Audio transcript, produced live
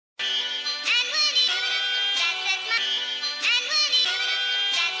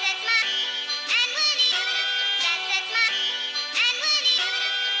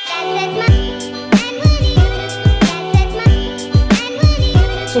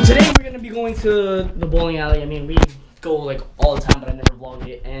So today we're gonna be going to the bowling alley. I mean, we go like all the time, but I never vlogged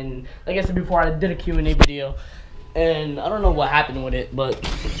it. And like I said before, I did a Q&A video, and I don't know what happened with it, but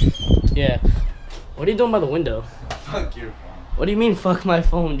yeah. What are you doing by the window? Fuck your phone. What do you mean, fuck my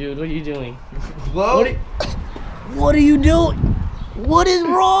phone, dude? What are you doing? Whoa. What are you doing? What is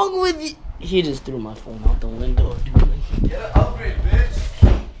wrong with you? He just threw my phone out the window, dude. Get an upgrade, bitch.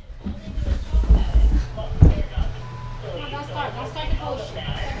 Don't start the potion.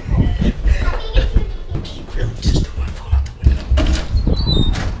 He really just threw my phone out the window.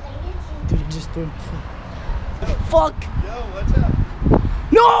 Dude, he just threw my phone. Fuck! Yo, what's up?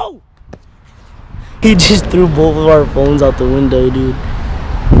 No! He just threw both of our phones out the window, dude.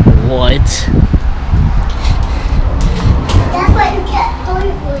 What? That's why you can't throw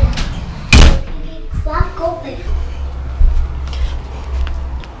your phone. Crack open.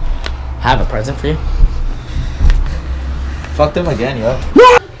 I have a present for you. Fuck them again, yo.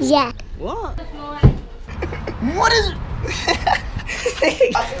 Yeah. What? What is...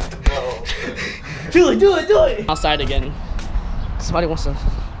 Do it! Outside again. Somebody wants to...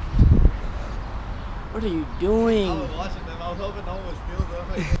 What are you doing? I was watching them. I was hoping no one would steal them.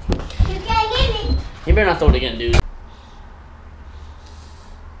 You can't get it. You better not throw it again, dude.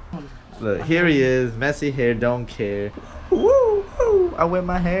 Look, here he is. Messy hair, don't care. Woo, woo. I whip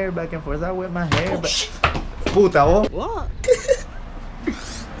my hair back and forth. I whip my hair back. Puta, oh. What?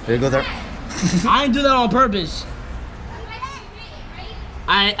 There goes our... I didn't do that on purpose.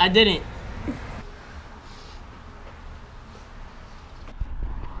 I didn't.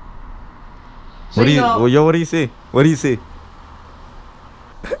 What do you... know, Well, yo, what do you see? What do you see?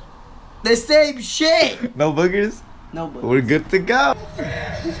 the same shit. No boogers? No, but We're good to go.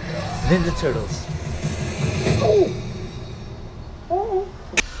 Ninja Turtles.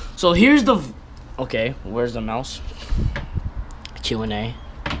 so here's the. Okay, where's the mouse? Q&A.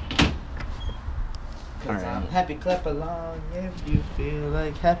 I'm happy, clap along if you feel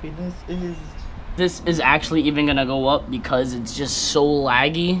like happiness is... This is actually even gonna go up because it's just so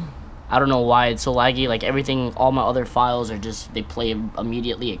laggy. I don't know why it's so laggy. Like everything, all my other files are just, they play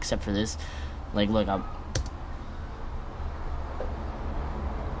immediately except for this. Like, look, I'm.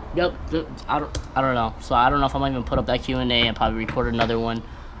 Yep, I don't know. So I don't know if I'm gonna even put up that Q&A and probably record another one.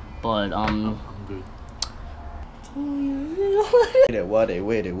 But I'm good. Wait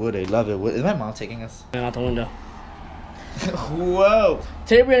it, would they love it? Is my mom taking us? man, out the window. Whoa.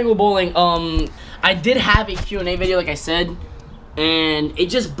 Today we're gonna go bowling. I did have a Q&A video, like I said, and it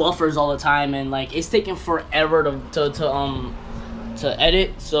just buffers all the time, and like it's taking forever to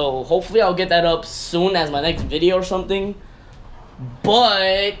edit. So hopefully I'll get that up soon as my next video or something.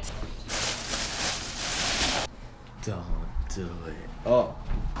 But Don't do it. Oh.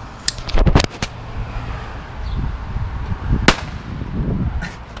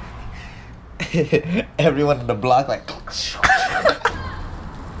 Everyone in the block like...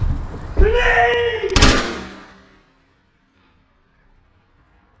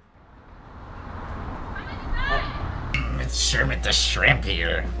 It's Sherman the Shrimp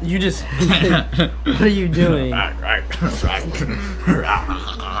here. you just what are you doing? I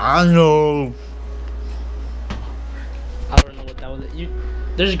know. I don't know what that was.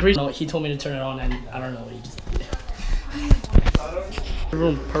 There's grease. No, he told me to turn it on, and I don't know. He just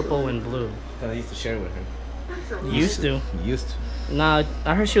room purple and blue. I used to share with her. Used to. Used to. Nah,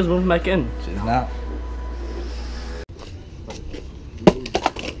 I heard she was moving back in. She's not.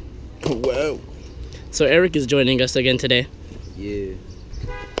 Whoa. So Eric is joining us again today. Yeah.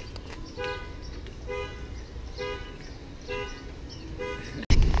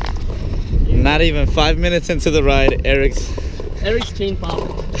 Not even 5 minutes into the ride, Eric's chain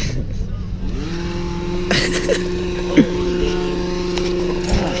popped.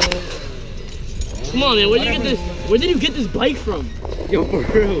 Come on, man. Where did you get this bike from? Yo, for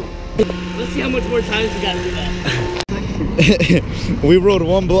real. Let's see how much more times we gotta do that. We rode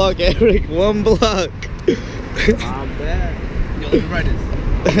 1 block, Eric. 1 block. My bad. Yo, let me ride this.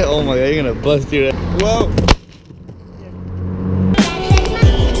 Oh my god, you're gonna bust your ass. Whoa.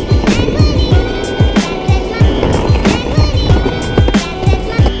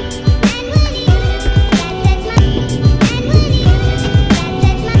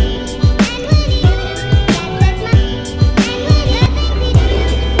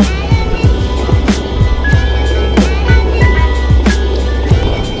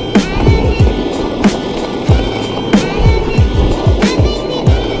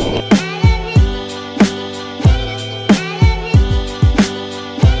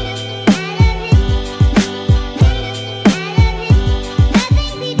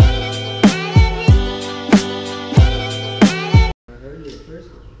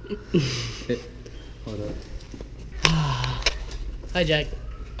 first? Hold up. Hi, Jack.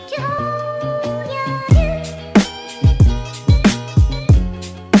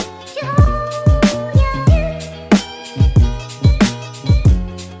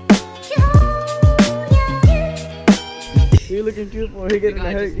 You looking cute for? He got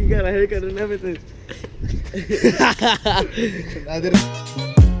a haircut and everything. I didn't.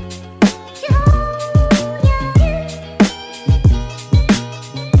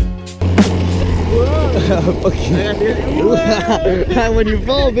 When you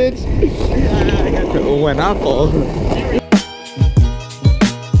fall, bitch. When I fall.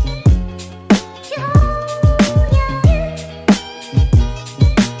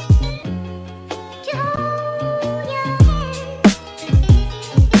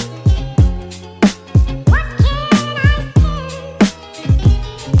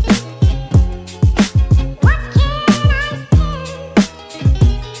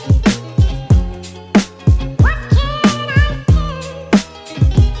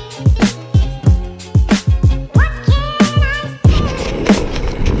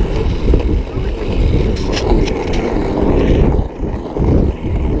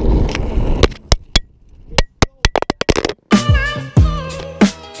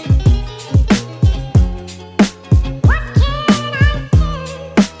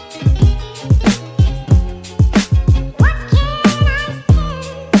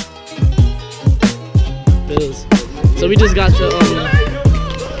 So we just got to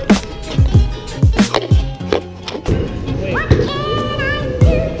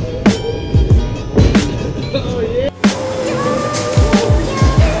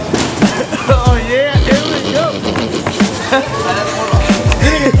Oh yeah, here we go. You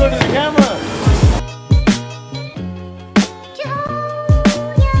need to go to the camera.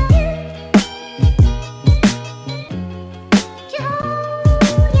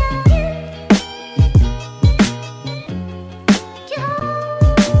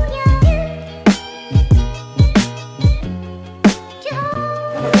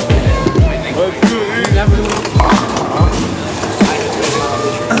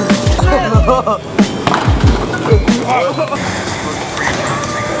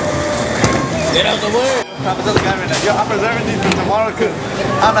 get out the way. Yo, I'm preserving these for tomorrow because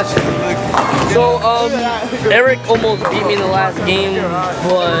I'm not sure. So Eric almost beat me in the last game,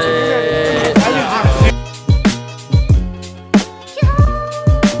 but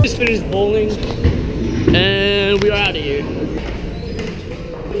just finished bowling and we are out of here.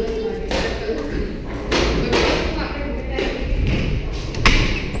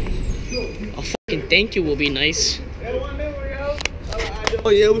 A fucking thank you will be nice. Oh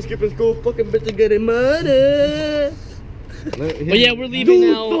yeah, we're skipping school. Fucking bitch are getting money. But yeah, we're leaving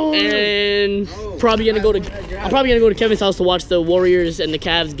now, and I'm probably gonna go to Kevin's house to watch the Warriors and the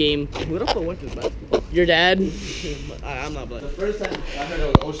Cavs game. Who the fuck went to basketball? Your dad? I'm not black. The first time I heard it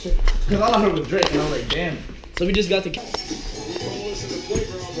was oh shit. Because all I heard was Drake and I was like, damn. So we just got the. Ball is in the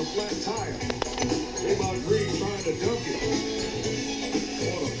playground, a flat tire. Draymond Green trying to dunk it.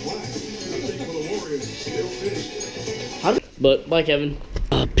 On a flat. I think for the Warriors, still finished. But bye, Kevin.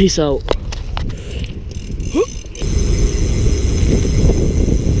 Peace out.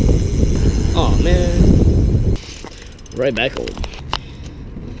 Oh man. Right back home.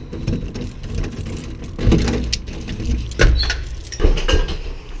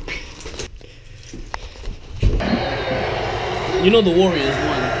 You know the Warriors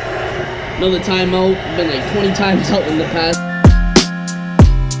won. Another timeout. Been like 20 times out in the past.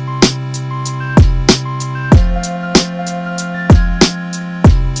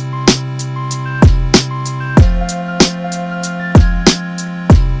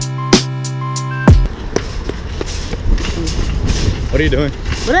 What are you doing?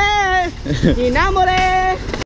 ¡Me enamoré!